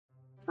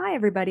Hi,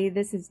 everybody.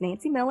 This is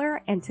Nancy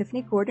Miller and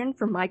Tiffany Gordon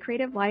from My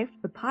Creative Life,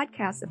 the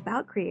podcast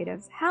about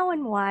creatives, how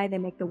and why they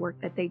make the work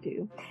that they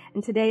do.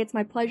 And today it's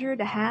my pleasure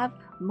to have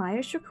Maya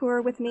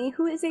Shakur with me,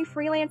 who is a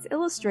freelance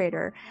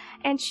illustrator.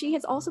 And she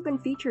has also been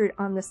featured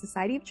on the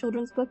Society of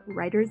Children's Book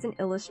Writers and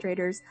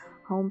Illustrators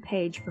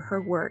homepage for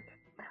her work.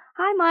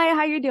 Hi, Maya.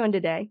 How are you doing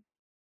today?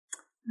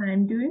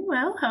 I'm doing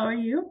well. How are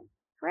you?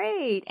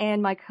 Great.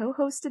 And my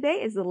co-host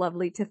today is the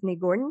lovely Tiffany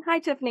Gordon. Hi,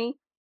 Tiffany.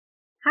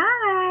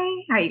 Hi,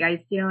 how you guys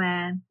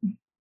doing?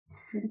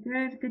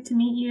 Good to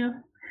meet you.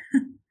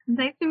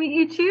 Nice to meet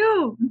you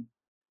too.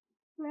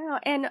 Yeah,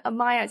 and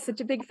Maya,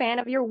 such a big fan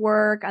of your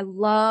work. I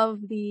love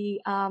the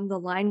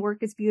line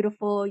work is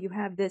beautiful. You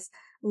have this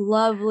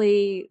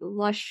lovely,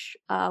 lush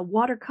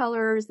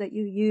watercolors that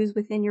you use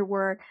within your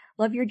work.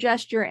 Love your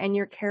gesture and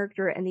your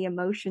character and the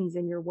emotions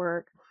in your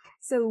work.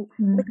 So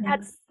with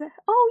that, you're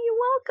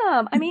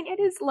welcome. I mean, it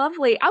is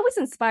lovely. I was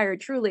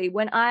inspired truly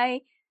when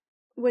I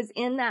was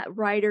in that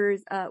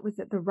writers, was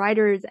it the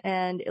writers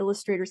and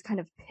illustrators kind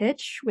of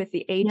pitch with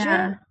the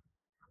agent?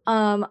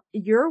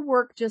 Your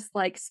work just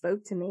like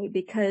spoke to me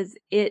because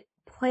it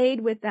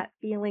played with that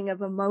feeling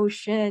of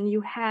emotion.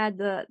 You had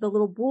the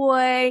little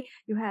boy,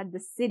 you had the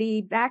city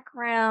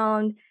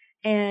background,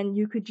 and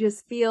you could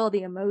just feel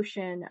the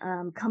emotion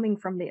coming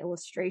from the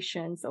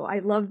illustration. So I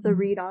love the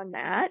read on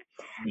that.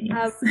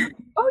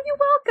 Oh, you're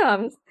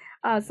welcome.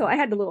 So I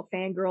had a little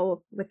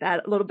fangirl with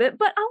that a little bit,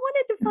 but I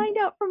wanted to find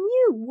out from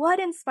you, what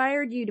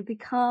inspired you to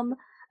become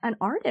an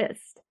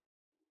artist?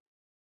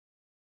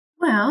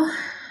 Well,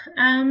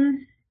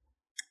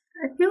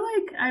 I feel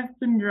like I've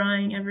been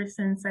drawing ever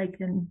since I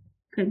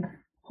could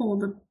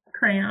hold a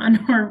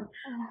crayon or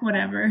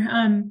whatever.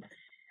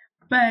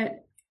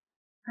 But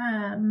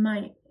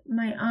my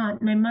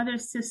aunt, my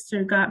mother's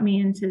sister, got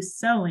me into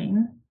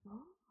sewing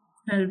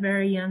at a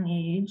very young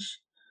age.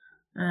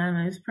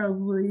 I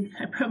probably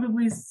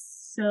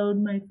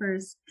sewed my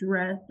first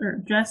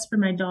dress for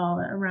my doll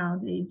at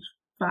around age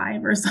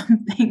 5 or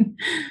something.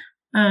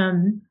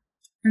 And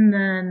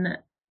then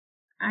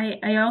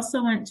I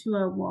also went to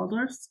a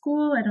Waldorf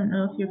school. I don't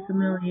know if you're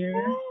familiar.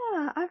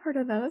 Yeah, I've heard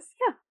of those.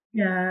 Yeah.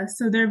 Yeah,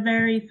 so they're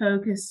very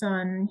focused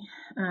on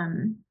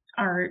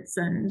arts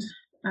and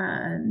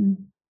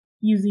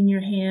using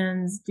your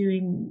hands,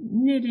 doing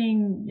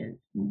knitting,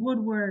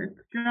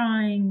 woodwork,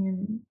 drawing,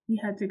 and we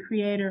had to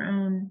create our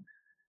own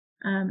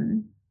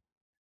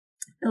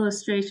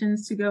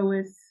illustrations to go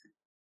with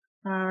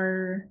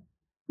our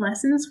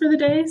lessons for the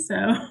day.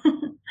 So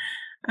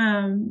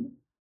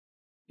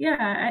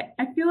yeah,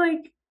 I feel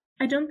like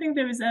I don't think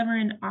there was ever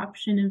an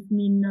option of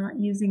me not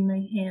using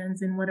my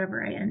hands in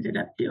whatever I ended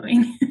up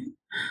doing.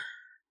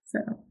 So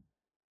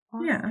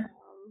Awesome. yeah.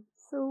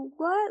 So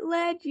what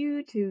led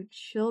you to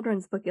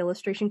children's book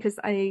illustration? Because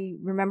I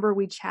remember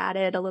we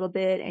chatted a little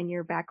bit and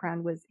your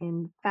background was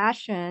in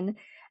fashion,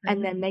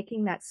 and then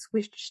making that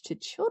switch to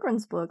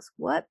children's books.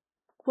 What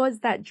was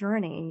that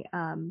journey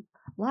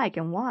like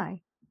and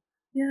why?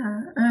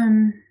 Yeah,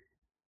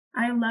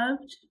 I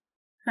loved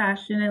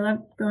fashion. I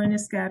loved going to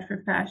SCAD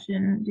for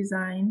fashion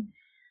design.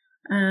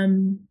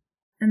 And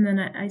then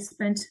I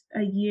spent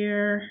a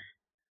year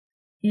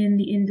in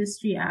the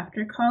industry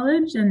after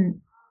college and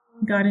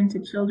got into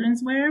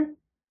children's wear.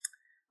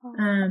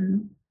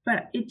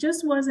 But it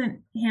just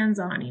wasn't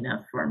hands-on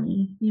enough for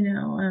me.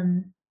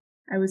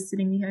 I was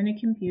sitting behind a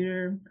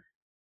computer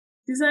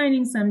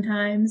designing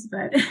sometimes,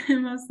 but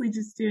mostly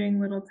just doing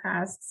little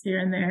tasks here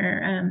and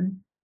there.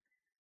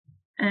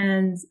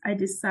 And I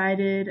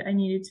decided I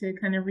needed to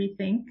kind of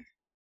rethink.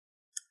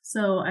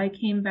 So I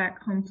came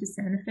back home to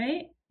Santa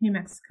Fe, New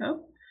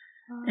Mexico,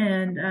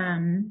 and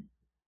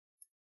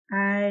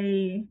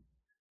I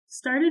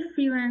started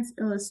freelance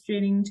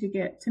illustrating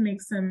to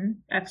make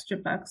some extra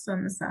bucks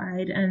on the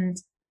side. And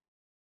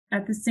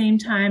at the same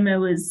time, I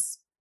was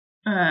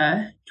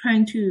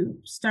trying to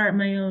start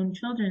my own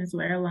children's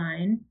wear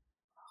line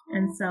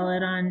and sell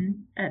it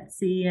on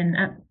Etsy and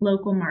at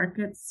local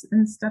markets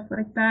and stuff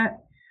like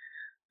that.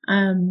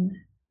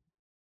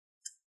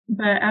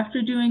 But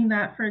after doing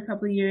that for a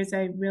couple of years,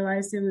 I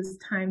realized it was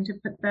time to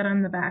put that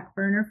on the back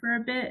burner for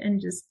a bit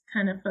and just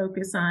kind of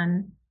focus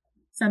on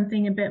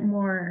something a bit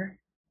more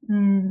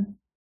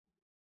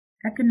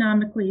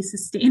economically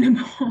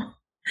sustainable,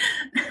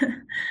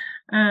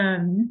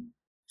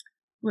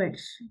 which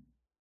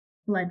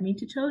led me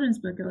to children's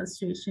book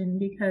illustration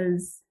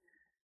because,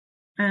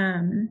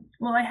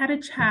 I had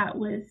a chat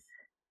with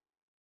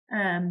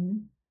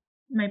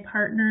my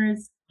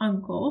partner's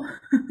uncle,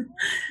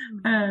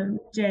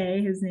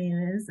 Jay, his name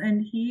is,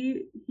 and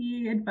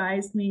he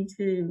advised me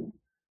to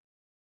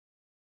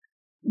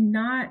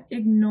not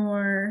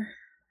ignore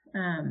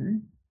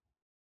my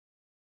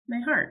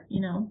heart,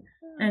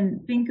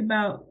 and think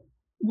about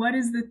what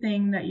is the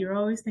thing that you're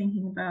always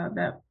thinking about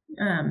that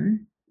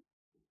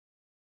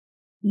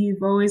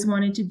you've always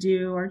wanted to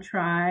do or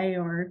try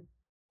or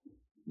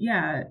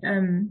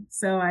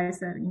so I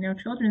said,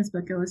 children's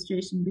book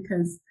illustration,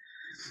 because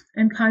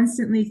I'm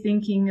constantly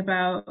thinking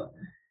about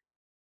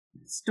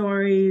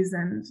stories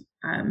and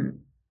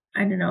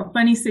I don't know,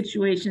 funny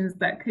situations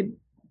that could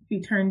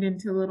be turned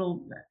into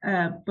little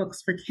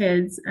books for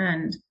kids.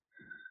 And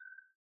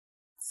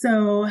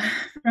so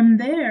from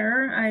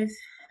there, I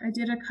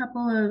did a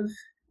couple of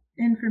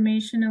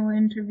informational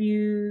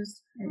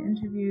interviews. I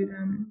interviewed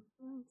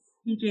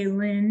PJ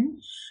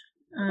Lynch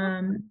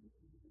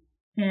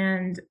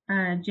and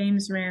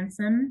James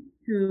Ransom,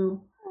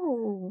 who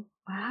Oh,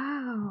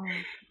 wow. That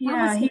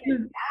yeah, must he have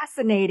been was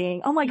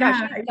fascinating. Oh my gosh,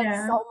 yeah, he's done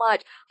yeah. so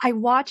much. I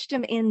watched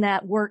him in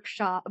that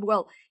workshop.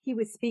 Well, he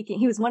was speaking.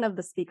 He was one of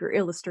the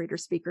illustrator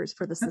speakers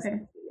for the Okay.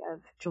 Society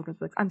of Children's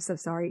Books. I'm so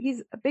sorry.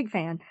 He's a big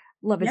fan.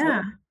 Love his work.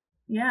 Yeah.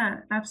 Yeah,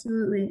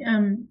 absolutely.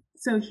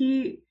 So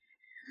Jay,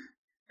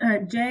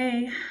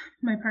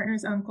 my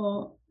partner's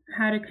uncle,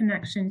 had a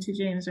connection to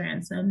James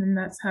Ransom, and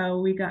that's how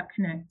we got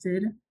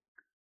connected.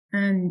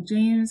 And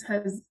James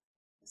has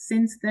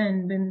since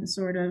then been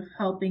sort of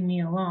helping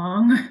me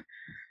along.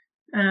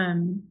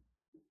 And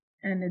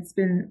it's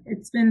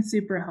been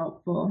super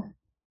helpful.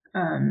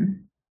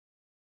 And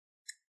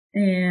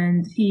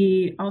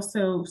he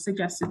also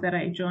suggested that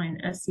I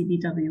join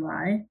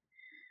SCBWI,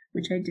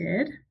 which I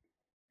did.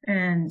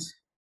 And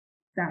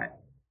that,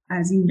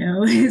 as you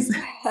know, is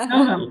so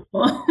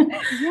helpful.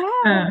 Yeah,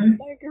 I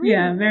agree.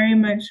 Yeah, very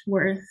much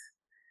worth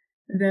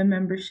the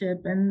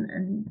membership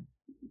and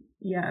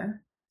yeah,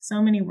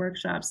 so many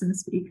workshops and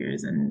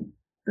speakers and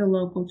the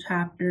local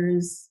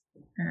chapters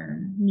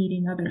and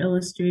meeting other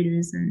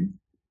illustrators and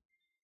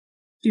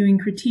doing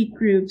critique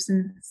groups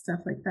and stuff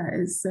like that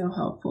is so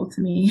helpful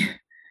to me.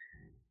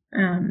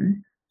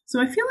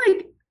 So I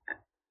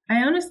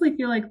honestly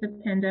feel like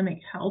the pandemic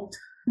helped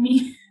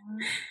me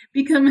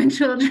become a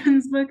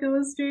children's book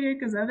illustrator,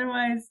 because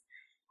otherwise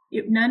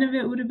none of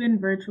it would have been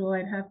virtual.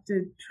 I'd have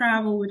to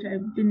travel, which I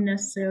didn't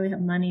necessarily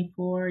have money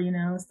for,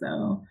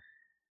 so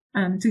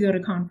to go to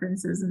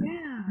conferences and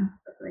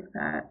stuff like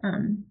that.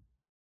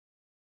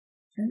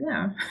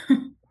 Yeah.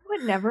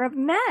 Would never have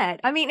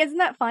met. I mean, isn't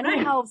that funny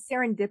Right. how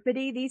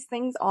serendipity these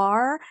things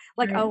are?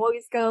 Like, Right. I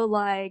always go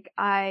like,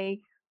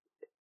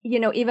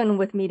 even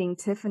with meeting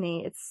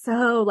Tiffany, it's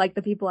so like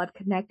the people I've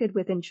connected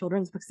with in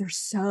children's books, they're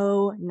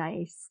so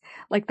nice.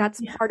 Like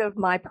that's part of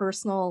my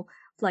personal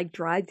like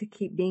drive to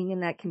keep being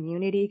in that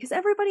community, because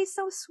everybody's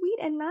so sweet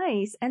and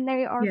nice, and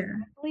they are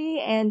friendly,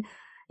 and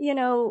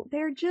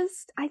they're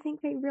just, I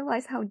think they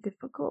realize how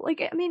difficult,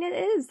 like, I mean, it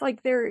is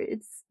like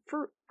it's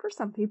for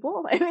some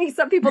people. I mean,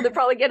 some people that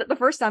probably get it the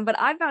first time, but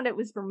I found it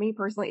was, for me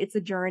personally, it's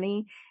a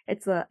journey.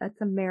 It's a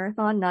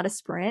marathon, not a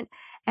sprint.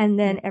 And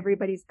then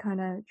everybody's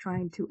kind of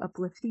trying to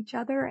uplift each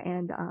other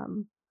and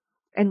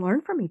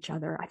learn from each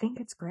other. I think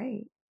it's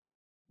great.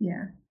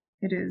 Yeah,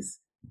 it is.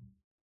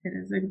 It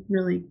is a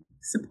really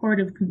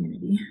supportive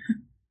community.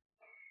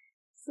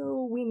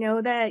 So we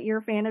know that you're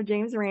a fan of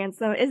James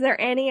Ransom. Is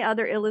there any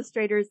other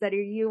illustrators that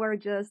you are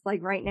just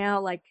like right now,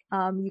 like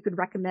you could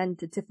recommend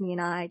to Tiffany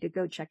and I to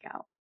go check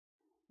out?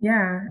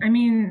 Yeah, I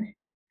mean,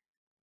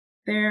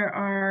 there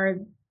are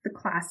the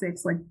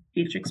classics like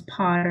Beatrix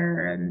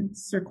Potter and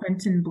Sir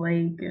Quentin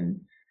Blake, and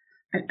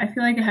I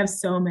feel like I have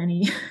so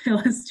many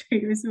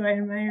illustrators who I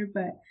admire,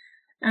 but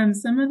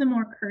some of the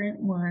more current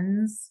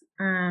ones,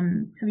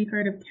 have you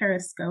heard of Kara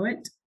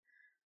Skowett?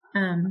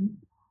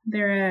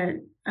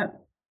 They're a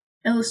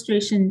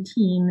illustration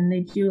team, and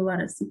they do a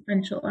lot of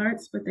sequential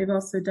arts, but they've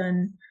also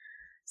done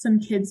some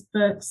kids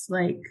books,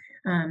 like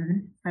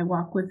I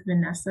Walk with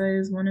Vanessa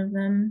is one of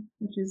them,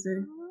 which is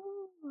a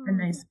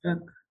nice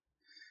book.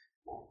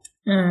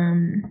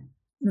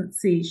 Let's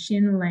see,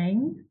 Xin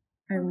Lang.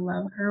 I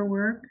love her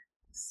work.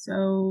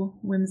 So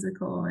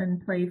whimsical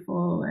and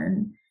playful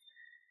and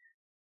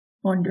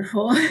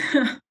wonderful.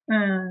 Let's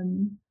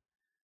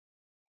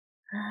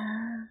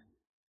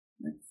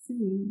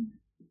see.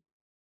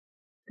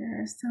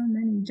 There are so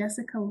many.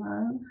 Jessica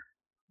Love.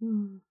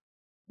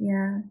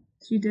 Yeah,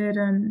 she did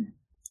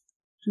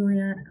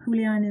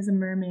Julian is a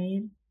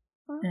Mermaid.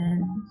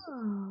 And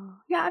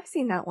yeah, I've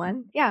seen that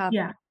one. Yeah,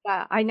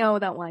 I know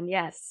that one.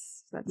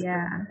 Yes, that's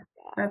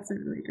a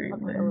really great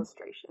one. The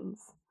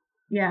illustrations.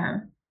 Yeah,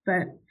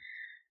 but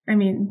I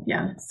mean,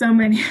 yeah, so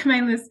many.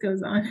 My list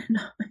goes on and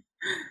on.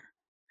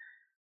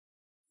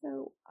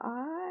 So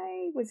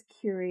I was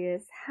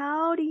curious,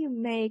 how do you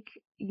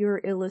make your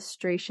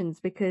illustrations?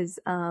 Because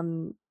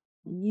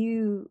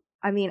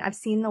I mean, I've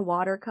seen the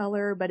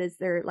watercolor, but is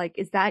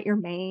that your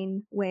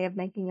main way of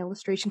making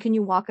illustration? Can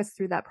you walk us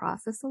through that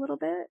process a little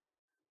bit?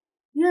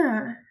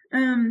 Yeah,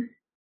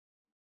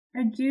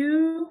 I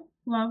do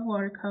love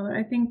watercolor.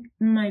 I think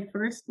my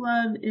first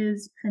love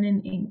is pen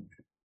and ink,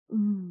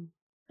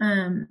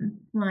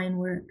 line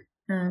work.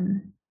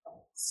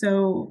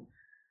 So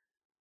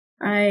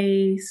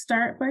I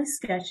start by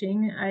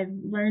sketching. I've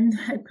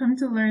come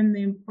to learn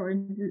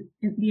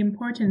the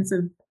importance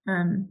of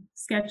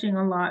sketching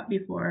a lot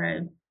before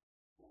I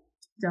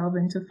delve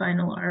into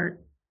final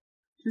art,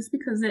 just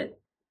because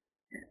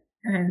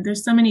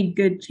there's so many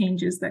good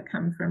changes that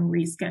come from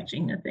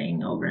resketching a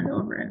thing over and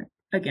over and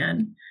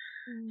again.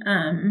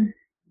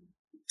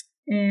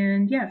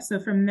 And yeah, so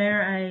from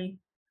there, I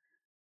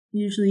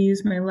usually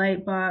use my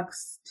light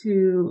box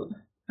to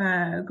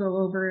go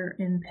over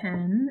in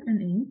pen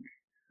and ink.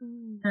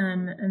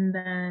 And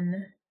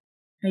then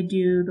I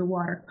do the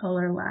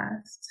watercolor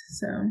last.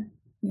 So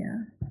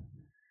yeah.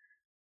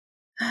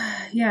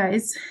 Yeah,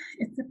 it's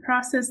a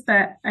process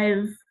that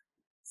I've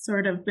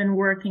sort of been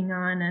working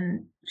on,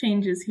 and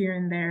changes here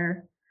and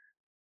there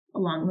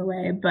along the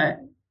way, but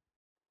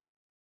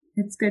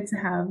it's good to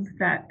have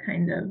that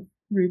kind of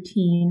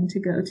routine to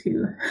go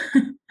to.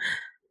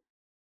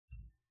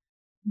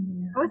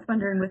 Yeah. I was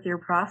wondering with your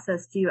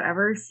process, do you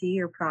ever see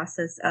your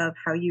process of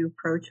how you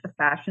approach a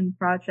fashion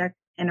project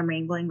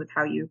intermingling with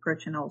how you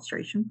approach an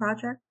illustration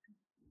project?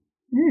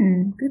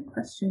 Good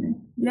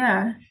question.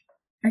 Yeah,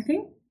 I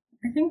think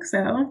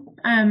so.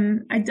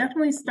 I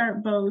definitely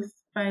start both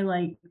by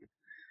like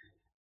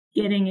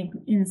getting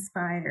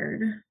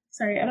inspired.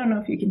 Sorry, I don't know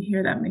if you can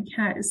hear that. My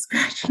cat is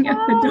scratching at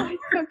the door.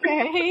 It's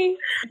okay.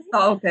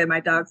 Oh, okay.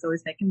 My dog's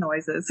always making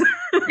noises.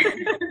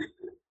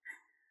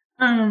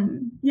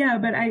 Yeah,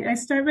 but I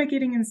start by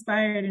getting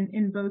inspired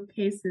in both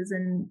cases,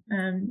 and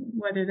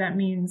whether that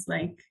means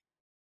like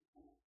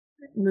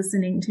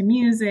listening to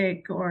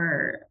music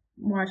or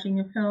watching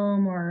a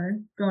film or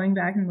going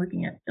back and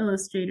looking at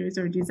illustrators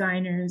or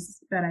designers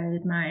that I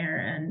admire.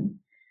 And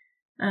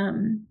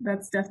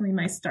that's definitely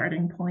my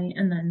starting point.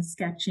 And then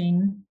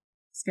sketching.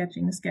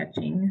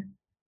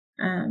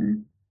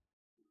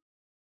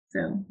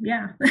 So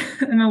yeah,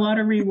 and a lot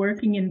of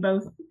reworking in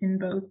both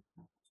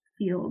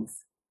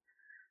fields.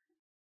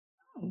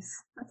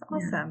 Nice. That's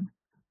awesome.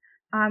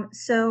 Yeah.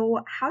 So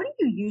how do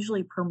you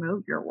usually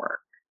promote your work?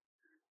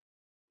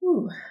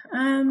 Ooh,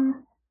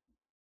 I'm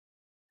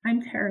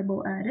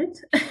terrible at it.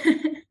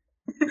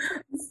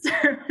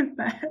 Start with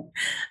that.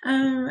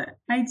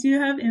 I do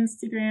have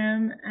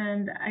Instagram,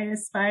 and I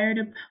aspire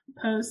to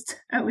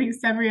post at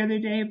least every other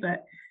day,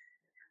 but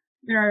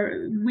there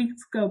are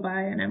weeks go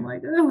by and I'm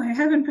like, oh, I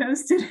haven't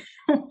posted in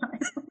a while.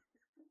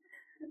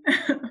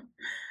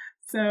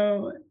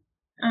 So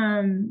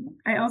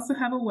I also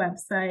have a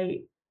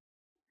website,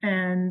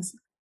 and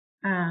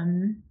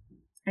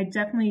I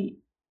definitely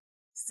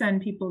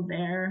send people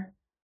there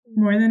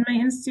more than my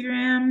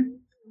Instagram.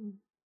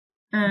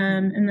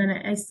 And then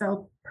I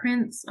sell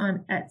prints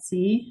on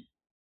Etsy.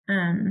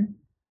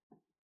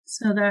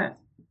 So that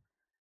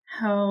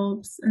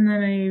helps. And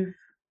then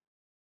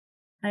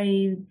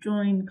I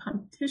join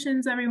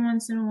competitions every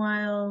once in a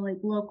while, like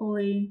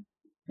locally.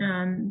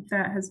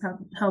 That has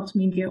helped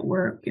me get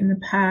work in the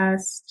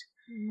past.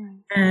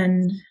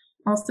 And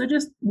also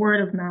just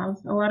word of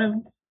mouth. A lot of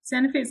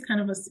Santa Fe is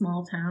kind of a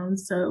small town,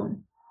 so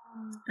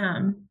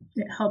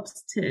it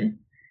helps to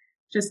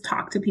just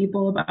talk to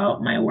people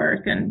about my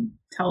work and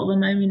tell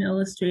them I'm an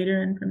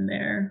illustrator, and from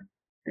there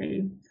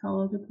they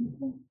tell other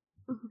people,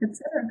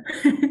 etc.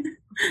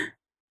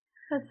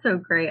 That's so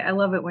great. I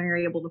love it when you're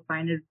able to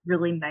find a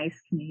really nice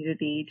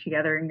community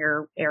together in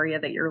your area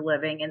that you're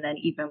living, and then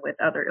even with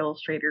other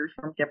illustrators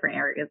from different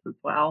areas as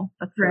well.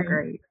 That's so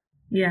great.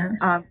 Yeah.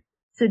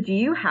 So do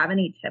you have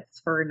any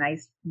tips for a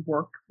nice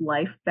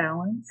work-life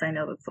balance? I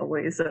know that's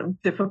always a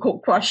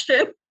difficult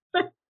question.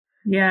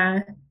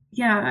 Yeah,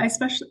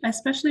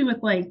 especially with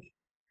like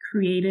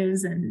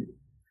creatives and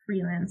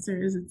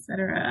freelancers,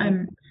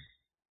 etc.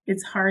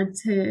 It's hard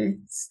to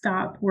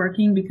stop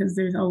working because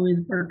there's always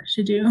work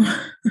to do.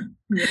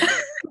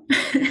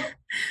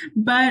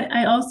 But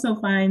I also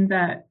find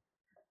that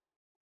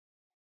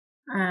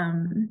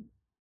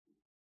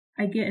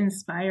I get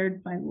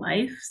inspired by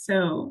life.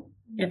 So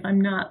if I'm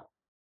not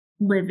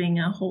living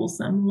a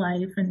wholesome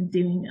life and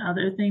doing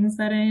other things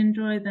that I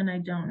enjoy, then I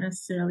don't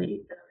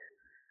necessarily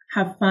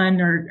have fun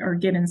or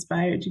get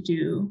inspired to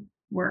do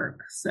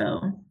work.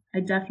 So I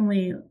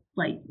definitely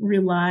like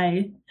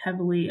rely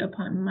heavily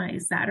upon my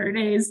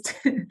Saturdays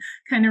to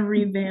kind of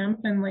revamp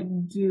and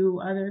like do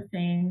other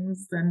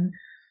things. And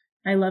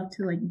I love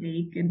to like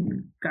bake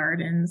and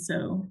garden.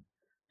 So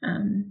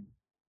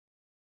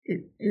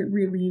it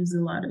relieves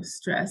a lot of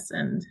stress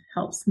and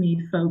helps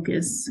me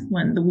focus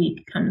when the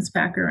week comes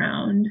back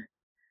around.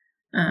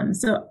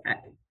 So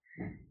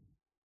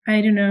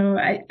I don't know.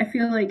 I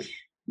feel like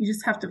you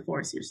just have to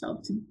force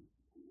yourself to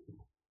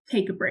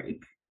take a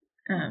break.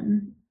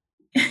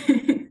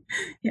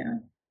 Yeah.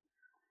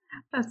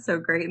 That's so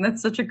great. And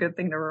that's such a good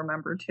thing to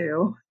remember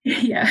too.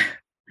 Yeah.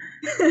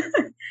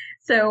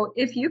 So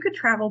if you could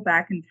travel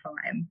back in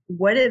time,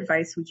 what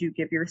advice would you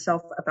give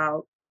yourself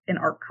about an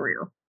art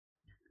career?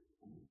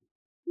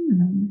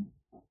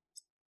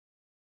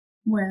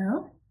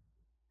 Well,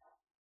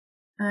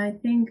 I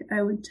think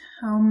I would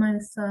tell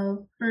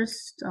myself,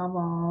 first of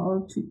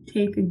all, to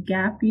take a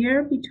gap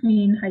year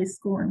between high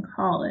school and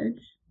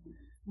college,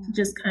 to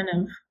just kind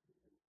of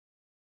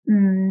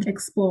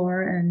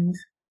explore and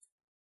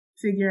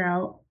figure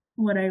out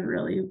what I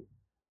really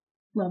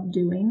love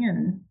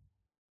doing.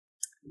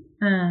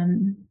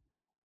 And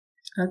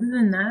other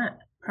than that,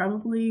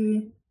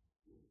 probably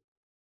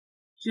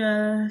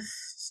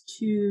just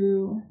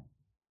to,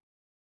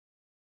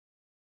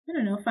 I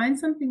don't know, find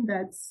something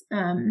that's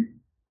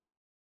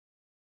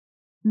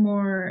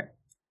more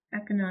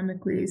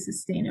economically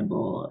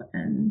sustainable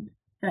and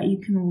that you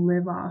can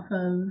live off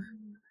of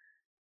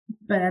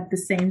but at the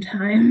same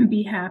time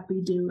be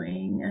happy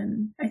doing.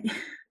 And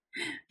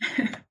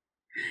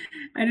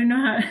I don't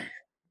know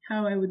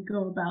how I would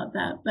go about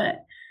that,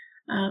 but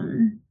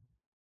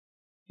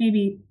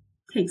maybe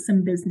take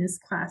some business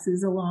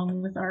classes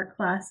along with art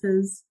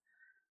classes,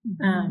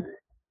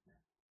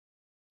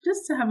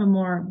 just to have a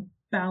more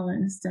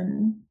balanced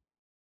and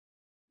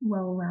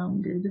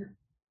well-rounded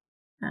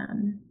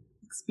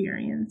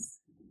experience.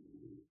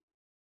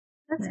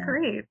 That's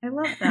great. I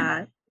love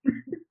that.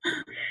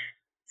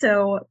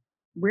 So,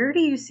 where do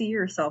you see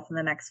yourself in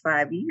the next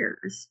 5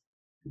 years?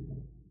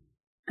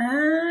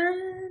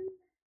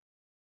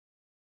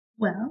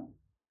 Well,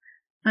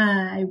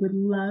 I would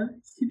love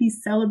to be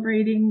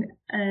celebrating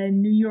a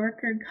New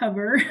Yorker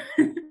cover.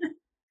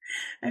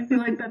 I feel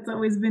like that's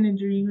always been a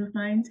dream of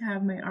mine, to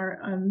have my art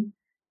on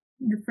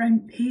the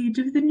front page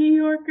of the New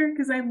Yorker,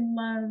 because I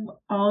love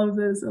all of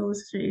those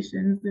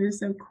illustrations. They're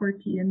so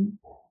quirky and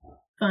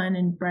fun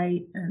and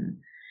bright. And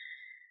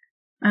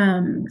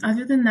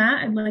other than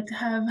that, I'd like to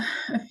have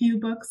a few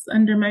books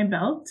under my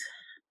belt,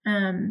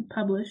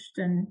 published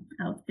and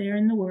out there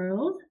in the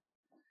world.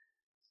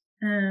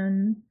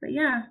 But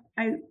yeah,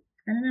 I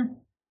don't know.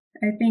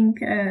 I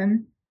think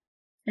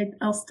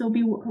I'll still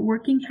be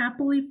working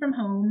happily from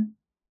home,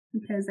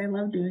 because I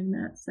love doing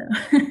that. So.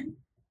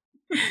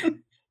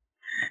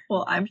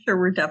 Well, I'm sure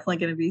we're definitely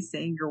going to be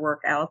seeing your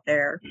work out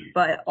there,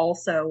 but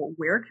also,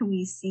 where can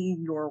we see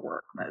your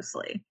work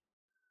mostly?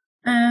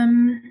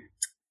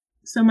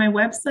 So my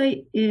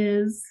website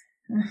is,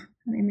 let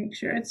me make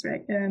sure it's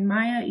right,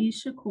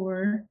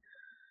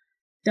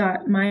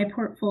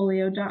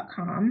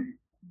 mayaeshakur.myportfolio.com.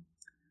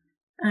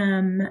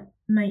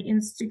 My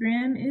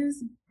Instagram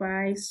is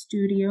by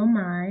Studio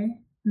Mai.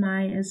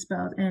 Mai is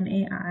spelled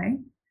M-A-I.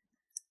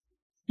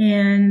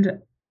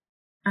 And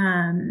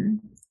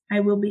I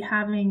will be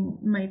having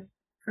my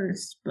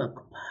first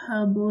book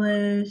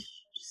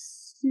published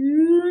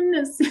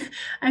soon.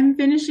 I'm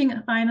finishing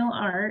final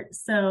art,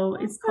 so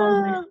it's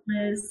called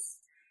Witness.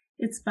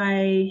 It's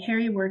by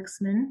Harry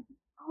Worksman.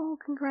 Oh,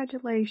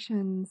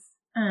 congratulations.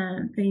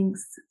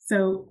 Thanks.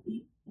 So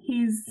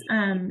he's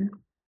going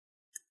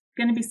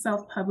to be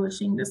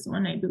self-publishing this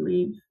one, I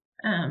believe.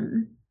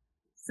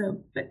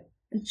 But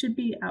it should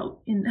be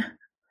out in,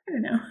 I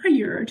don't know, a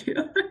year or two.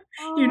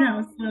 You know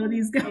how slow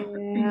these go.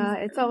 Yeah,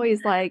 it's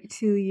always like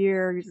 2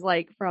 years,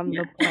 like from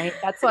the point.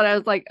 That's what I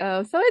was like,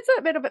 oh, so it's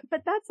a bit of it,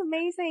 but that's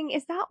amazing.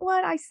 Is that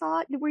what I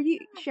saw? Were you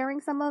sharing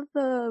some of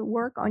the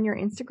work on your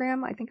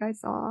Instagram? I think I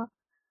saw.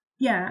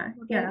 Yeah,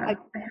 I have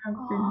been.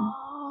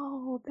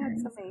 Oh,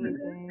 that's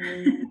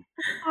amazing.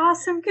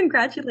 Awesome.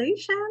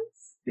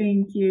 Congratulations.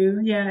 Thank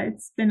you. Yeah,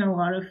 it's been a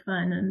lot of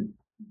fun, and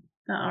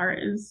the art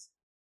is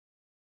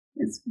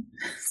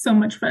so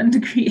much fun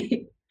to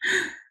create.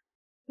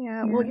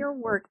 Yeah, well, your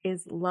work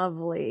is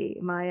lovely,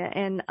 Maya,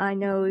 and I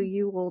know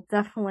you will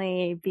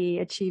definitely be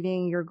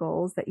achieving your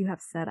goals that you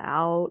have set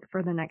out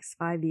for the next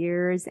 5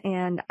 years.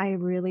 And I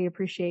really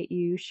appreciate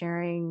you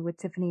sharing with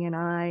Tiffany and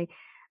I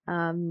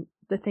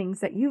the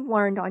things that you've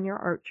learned on your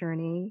art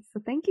journey. So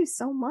thank you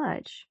so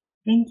much.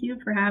 Thank you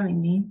for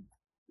having me.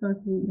 Both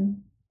of you.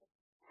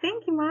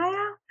 Thank you,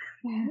 Maya.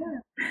 Yeah.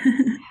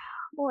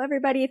 Well,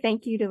 everybody,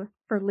 thank you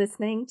for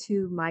listening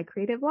to My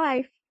Creative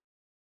Life.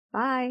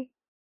 Bye.